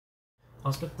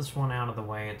let's get this one out of the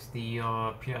way. It's the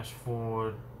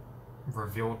PS4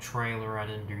 reveal trailer. I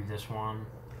didn't do this one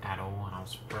at all, and I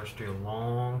was supposed to a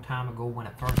long time ago when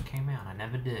it first came out. I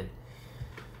never did.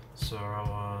 So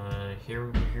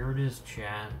here it is,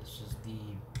 chat. This is the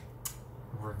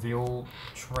reveal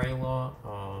trailer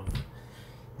of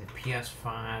the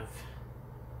PS5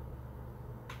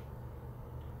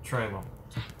 trailer.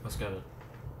 Let's get it.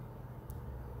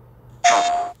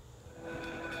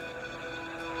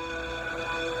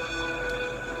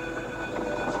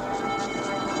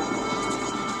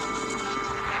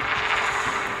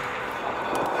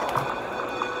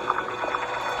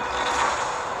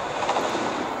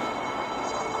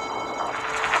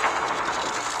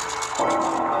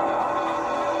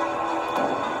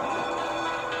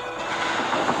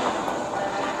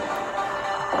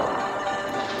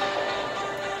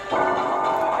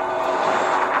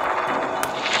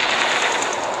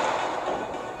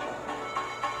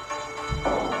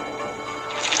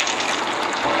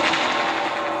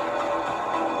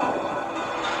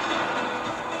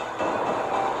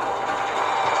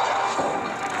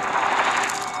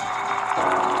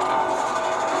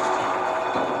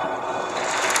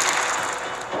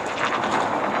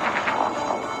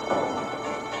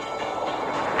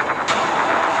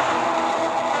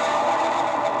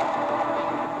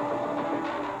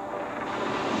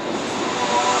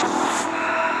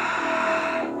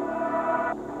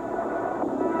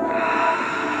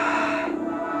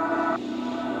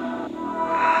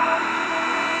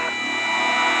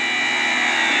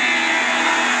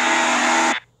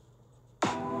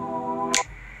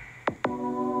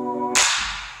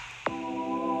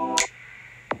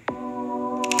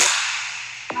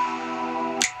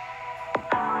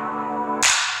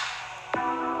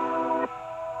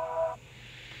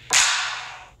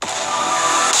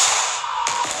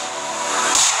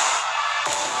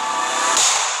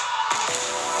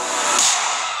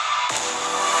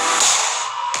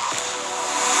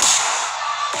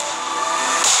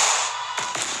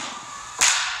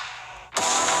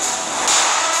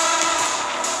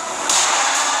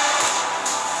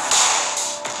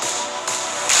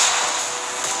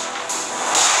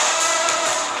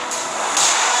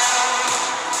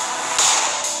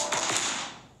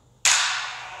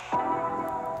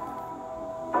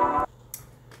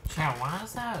 Chat, why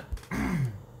does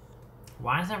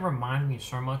that remind me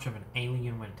so much of an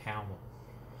Alienware tablet?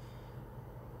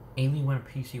 Alienware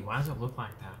PC, why does it look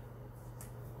like that?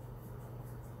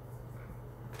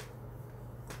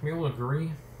 We all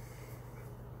agree?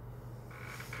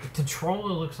 The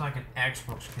controller looks like an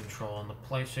Xbox controller, and the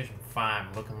PlayStation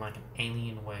 5 looking like an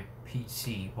Alienware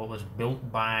PC, what was built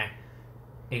by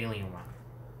Alienware.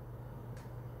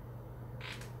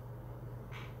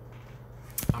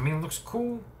 I mean, it looks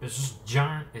cool. It's just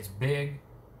giant. It's big.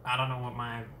 I don't know what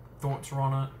my thoughts are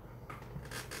on it.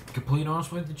 Complete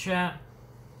honest with the chat.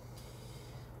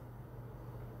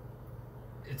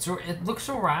 It looks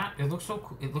alright. It looks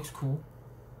cool.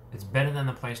 It's better than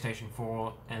the PlayStation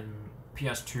 4 and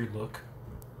PS2 look.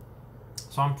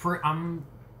 So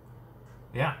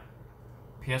yeah.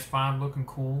 PS5 looking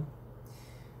cool.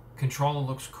 Controller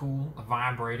looks cool. A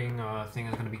vibrating thing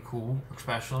is gonna be cool,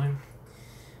 especially.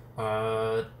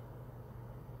 And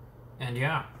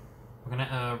yeah, we're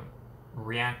gonna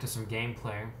react to some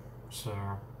gameplay, so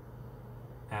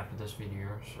after this video,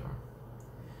 so.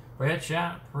 But yeah,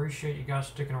 chat, appreciate you guys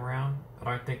sticking around. I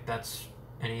don't think that's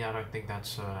any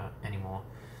more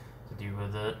to do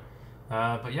with it.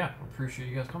 But yeah, appreciate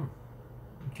you guys coming.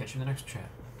 Catch you in the next chat.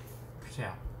 Peace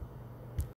out.